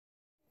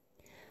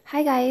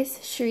Hi guys,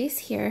 Charisse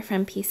here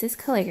from Pieces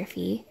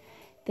Calligraphy.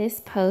 This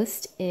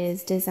post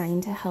is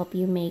designed to help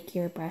you make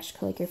your brush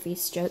calligraphy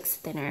strokes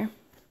thinner.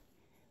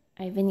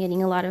 I've been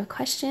getting a lot of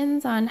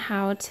questions on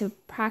how to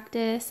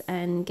practice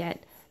and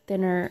get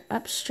thinner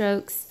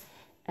upstrokes,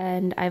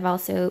 and I've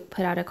also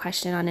put out a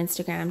question on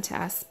Instagram to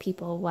ask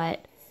people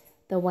what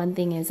the one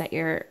thing is that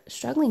you're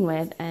struggling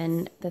with,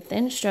 and the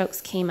thin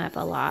strokes came up a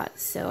lot.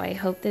 So I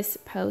hope this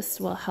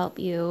post will help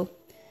you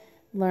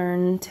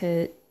learn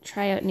to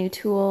try out new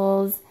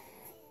tools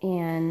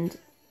and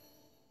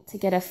to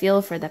get a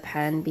feel for the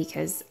pen,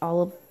 because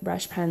all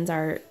brush pens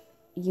are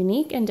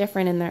unique and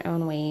different in their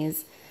own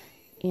ways.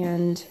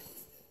 And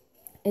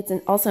it's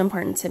also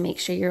important to make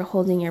sure you're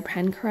holding your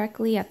pen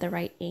correctly at the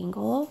right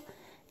angle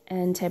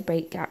and to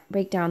break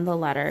down the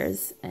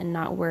letters and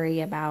not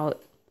worry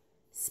about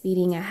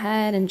speeding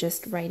ahead and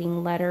just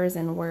writing letters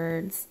and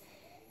words,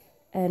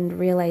 and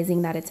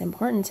realizing that it's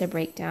important to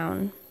break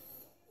down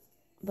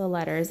the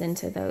letters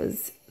into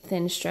those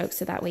thin strokes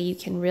so that way you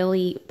can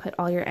really put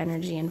all your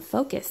energy and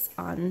focus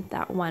on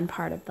that one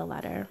part of the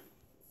letter.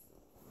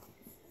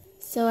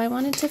 So I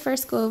wanted to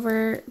first go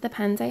over the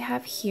pens I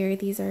have here.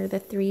 These are the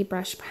 3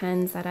 brush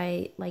pens that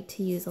I like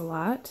to use a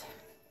lot.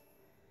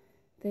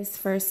 This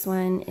first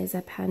one is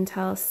a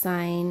Pentel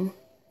Sign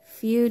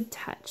Feud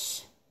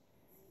Touch,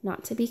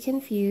 not to be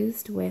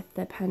confused with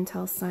the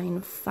Pentel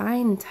Sign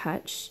Fine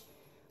Touch.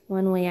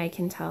 One way I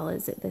can tell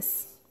is that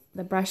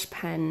the brush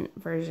pen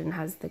version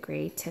has the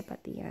gray tip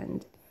at the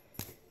end.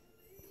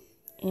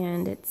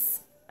 And it's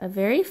a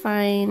very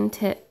fine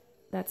tip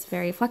that's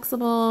very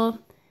flexible,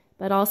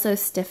 but also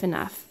stiff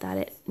enough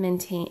that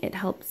the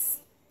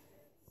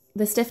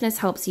stiffness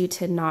helps you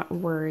to not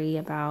worry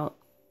about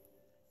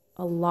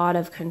a lot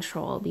of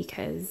control,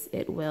 because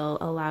it will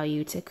allow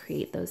you to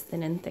create those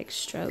thin and thick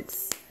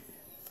strokes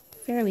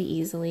fairly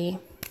easily.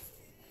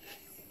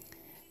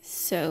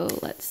 So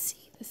let's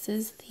see, this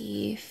is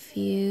the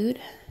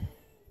Feud.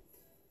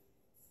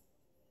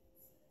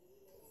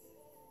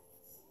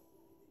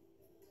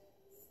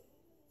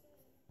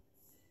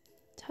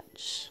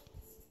 Touch.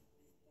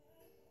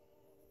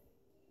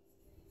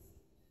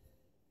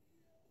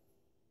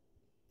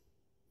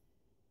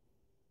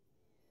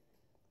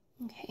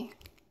 Okay,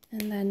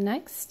 and then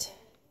next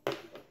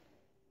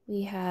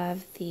we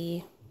have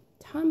the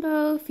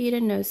Tombow Feud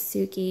and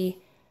Nosuki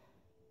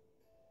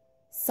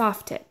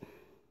Soft Tip,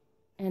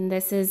 and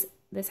this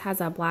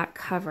has a black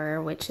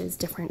cover, which is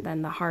different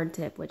than the hard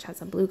tip, which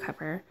has a blue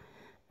cover.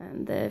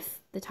 And the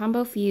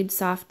Tombow Feud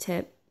Soft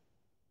Tip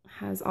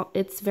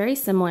it's very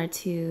similar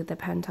to the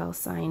Pentel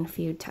Sign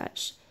Feud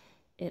Touch.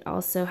 It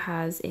also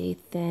has a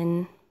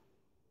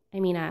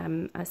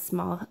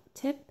small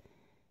tip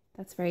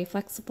that's very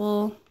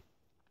flexible,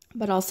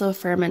 but also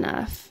firm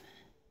enough.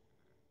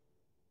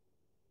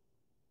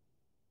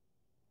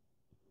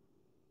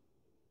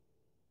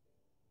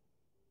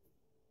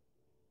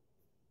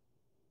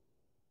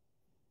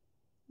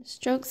 The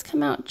strokes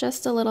come out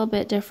just a little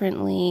bit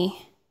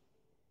differently.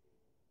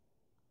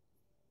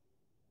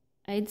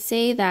 I'd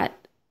say that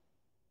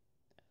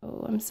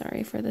I'm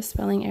sorry for the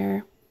spelling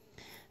error.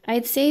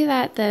 I'd say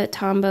that the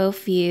Tombow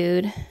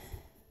Feud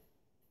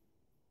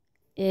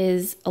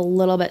is a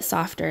little bit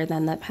softer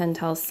than the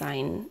Pentel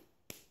Sign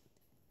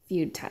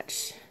Feud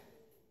Touch.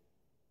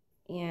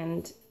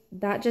 And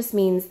that just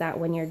means that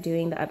when you're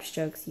doing the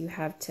upstrokes, you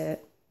have to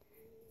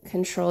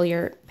control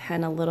your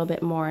pen a little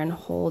bit more and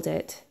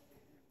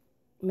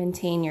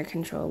maintain your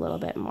control a little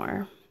bit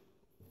more.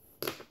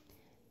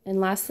 And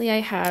lastly,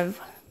 I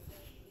have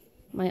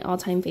my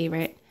all-time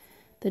favorite,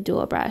 the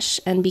dual brush.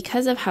 And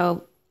because of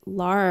how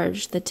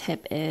large the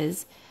tip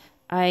is,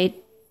 I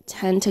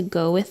tend to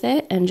go with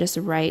it and just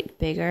write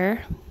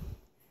bigger,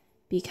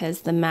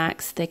 because the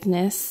max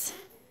thickness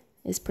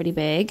is pretty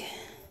big.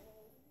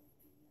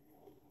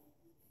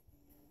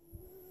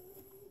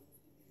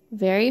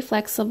 Very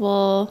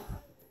flexible,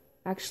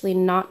 actually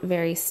not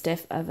very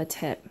stiff of a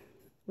tip,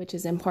 which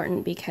is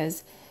important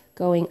because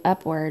going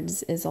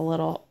upwards is a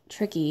little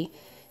tricky.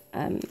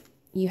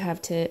 You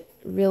have to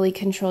really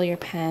control your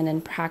pen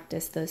and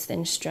practice those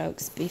thin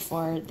strokes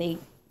before they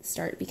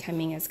start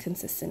becoming as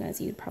consistent as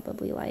you'd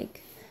probably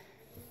like.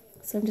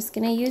 So I'm just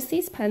going to use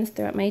these pens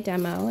throughout my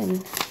demo,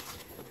 and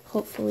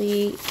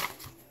hopefully,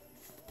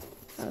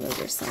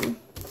 those are some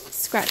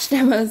scratch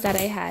demos that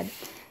I had.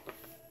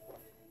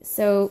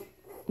 So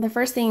the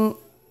first thing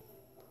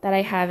that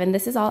I have, and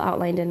this is all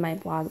outlined in my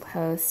blog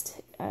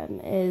post,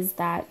 is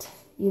that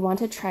you want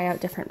to try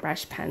out different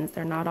brush pens.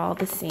 They're not all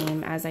the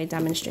same, as I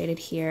demonstrated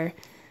here.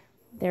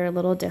 They're a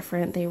little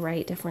different, they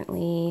write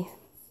differently.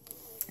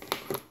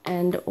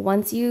 And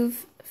once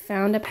you've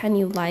found a pen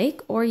you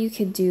like, or you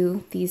could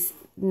do these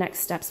next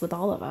steps with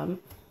all of them,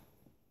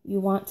 you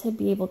want to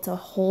be able to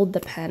hold the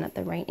pen at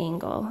the right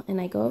angle.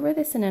 And I go over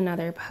this in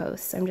another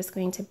post, so I'm just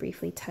going to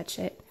briefly touch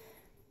it.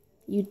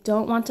 You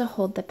don't want to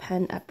hold the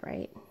pen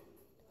upright.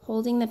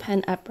 Holding the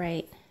pen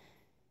upright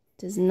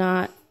does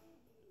not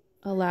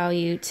allow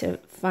you to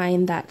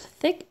find that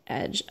thick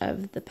edge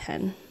of the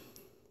pen.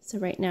 So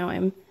right now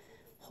I'm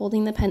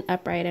holding the pen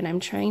upright and I'm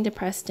trying to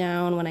press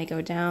down when I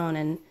go down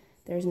and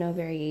there's no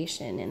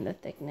variation in the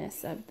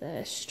thickness of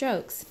the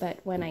strokes. But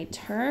when I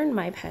turn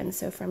my pen,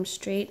 so from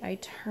straight, I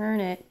turn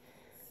it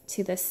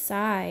to the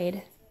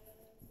side,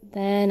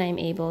 then I'm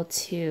able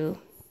to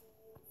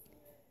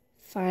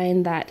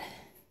find that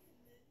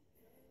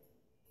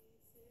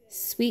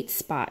sweet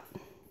spot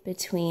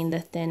between the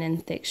thin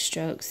and thick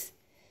strokes.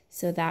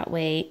 So that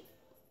way,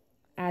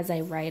 as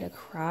I write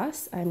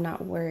across, I'm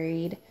not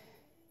worried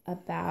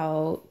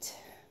about,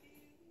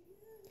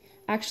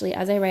 actually,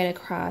 as I write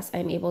across,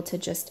 I'm able to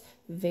just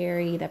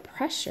vary the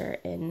pressure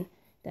in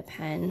the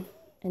pen.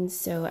 And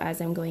so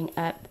as I'm going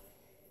up,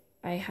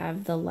 I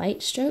have the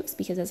light strokes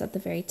because it's at the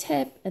very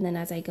tip. And then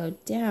as I go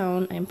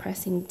down, I'm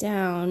pressing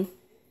down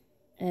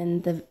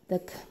and the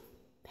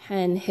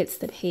pen hits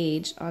the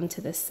page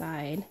onto the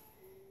side,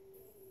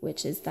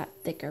 which is that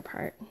thicker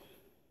part.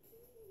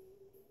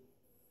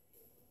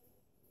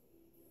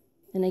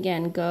 And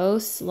again, go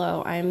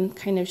slow. I'm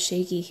kind of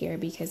shaky here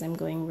because I'm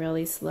going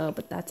really slow,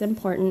 but that's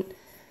important.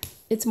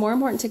 It's more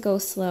important to go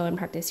slow and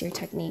practice your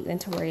technique than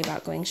to worry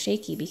about going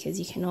shaky, because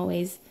you can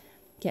always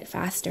get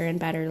faster and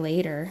better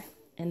later,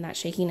 and that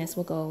shakiness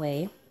will go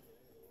away.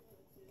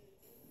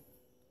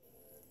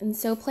 And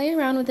so play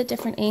around with the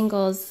different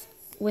angles.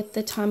 With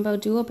the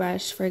Tombow dual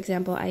brush, for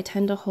example, I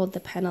tend to hold the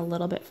pen a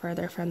little bit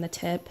further from the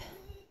tip.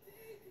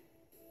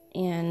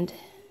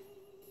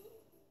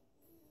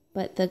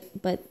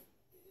 But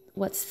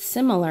what's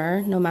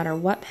similar, no matter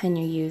what pen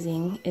you're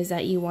using, is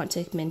that you want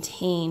to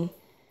maintain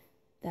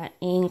that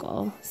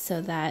angle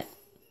so that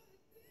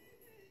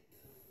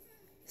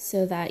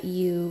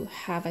you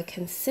have a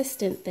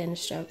consistent thin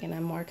stroke and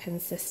a more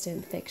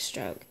consistent thick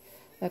stroke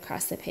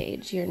across the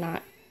page. You're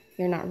not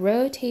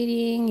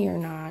rotating, you're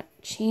not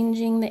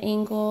changing the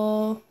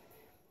angle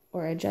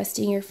or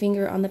adjusting your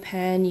finger on the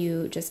pen.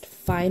 You just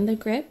find the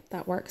grip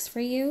that works for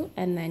you,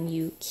 and then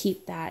you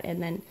keep that,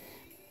 and then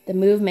the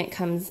movement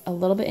comes a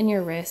little bit in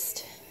your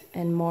wrist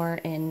and more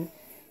in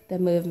the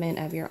movement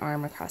of your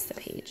arm across the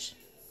page.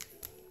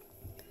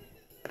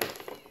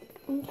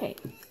 Okay,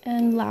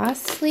 and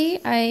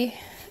lastly, I'm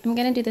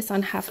going to do this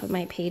on half of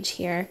my page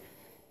here.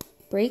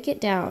 Break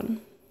it down.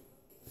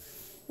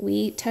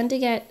 We tend to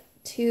get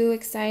too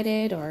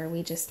excited, or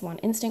we just want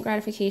instant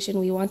gratification.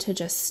 We want to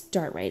just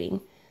start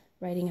writing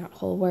out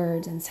whole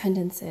words and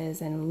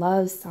sentences and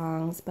love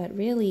songs. But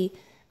really,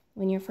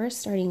 when you're first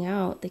starting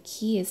out, the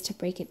key is to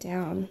break it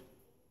down.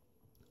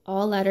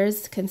 All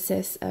letters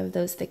consist of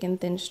those thick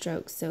and thin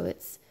strokes, so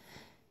it's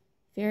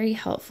very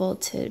helpful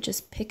to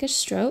just pick a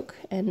stroke,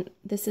 and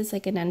this is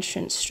like an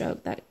entrance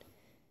stroke that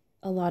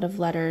a lot of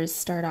letters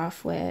start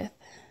off with.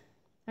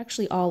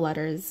 Actually, all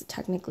letters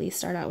technically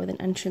start out with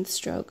an entrance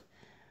stroke.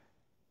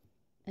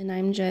 And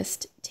I'm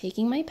just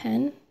taking my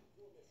pen,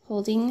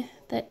 holding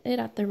it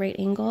at the right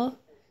angle,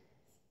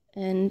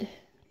 and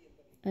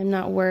I'm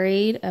not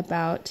worried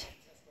about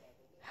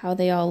how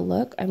they all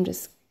look. I'm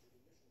just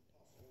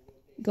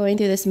going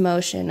through this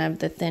motion of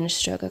the thin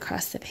stroke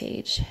across the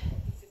page,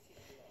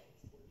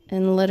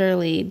 and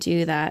literally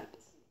do that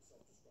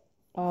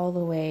all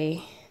the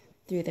way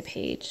through the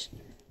page.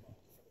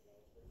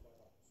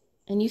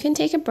 And you can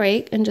take a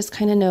break and just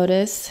kind of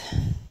notice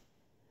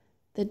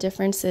the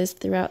differences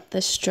throughout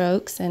the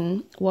strokes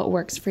and what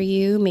works for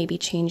you. Maybe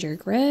change your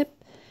grip,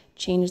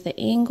 change the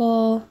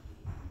angle,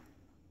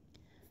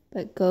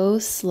 but go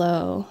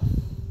slow.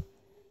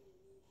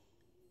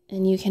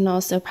 And you can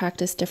also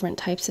practice different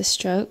types of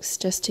strokes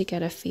just to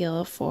get a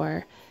feel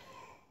for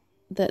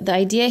the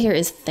idea here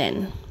is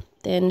thin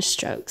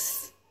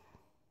strokes.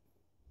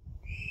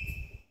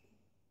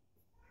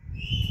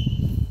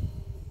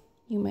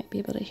 You might be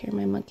able to hear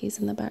my monkeys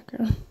in the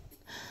background.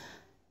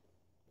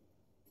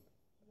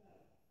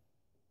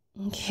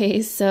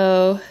 Okay,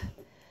 so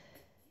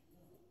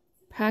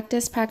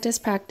practice,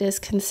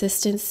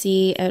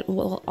 consistency. It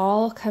will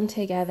all come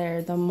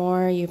together the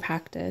more you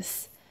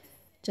practice.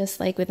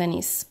 Just like with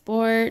any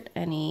sport,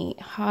 any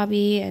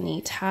hobby, any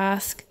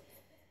task.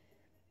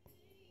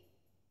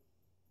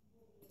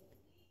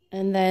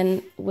 And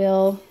then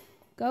we'll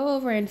go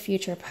over in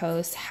future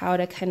posts how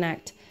to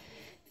connect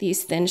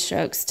these thin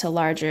strokes to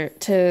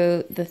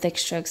the thick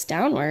strokes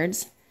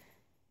downwards.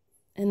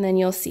 And then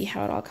you'll see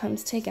how it all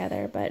comes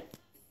together. But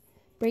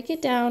break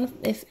it down.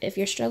 If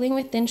you're struggling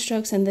with thin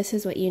strokes, and this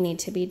is what you need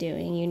to be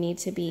doing, you need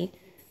to be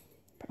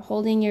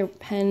holding your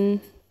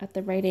pen at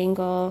the right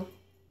angle,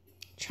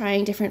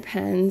 trying different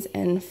pens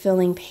and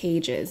filling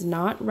pages,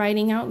 not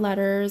writing out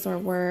letters or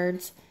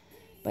words,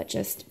 but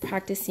just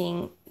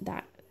practicing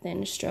that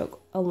thin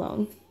stroke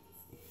alone.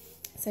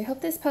 So I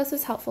hope this post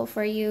was helpful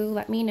for you.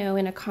 Let me know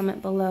in a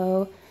comment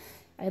below.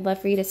 I'd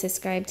love for you to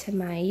subscribe to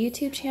my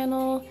YouTube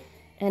channel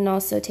and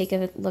also take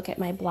a look at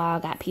my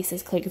blog at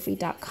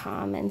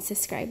piecescalligraphy.com and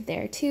subscribe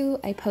there too.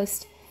 I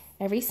post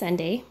every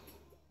Sunday,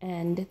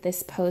 and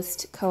this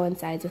post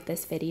coincides with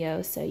this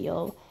video, so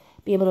you'll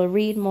be able to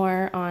read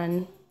more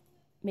on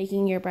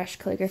making your brush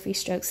calligraphy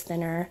strokes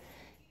thinner,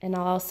 and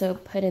I'll also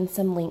put in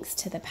some links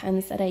to the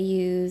pens that I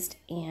used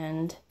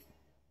and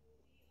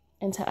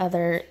to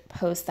other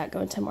posts that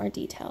go into more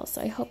detail.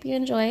 So I hope you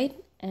enjoyed,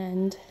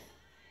 and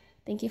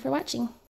thank you for watching.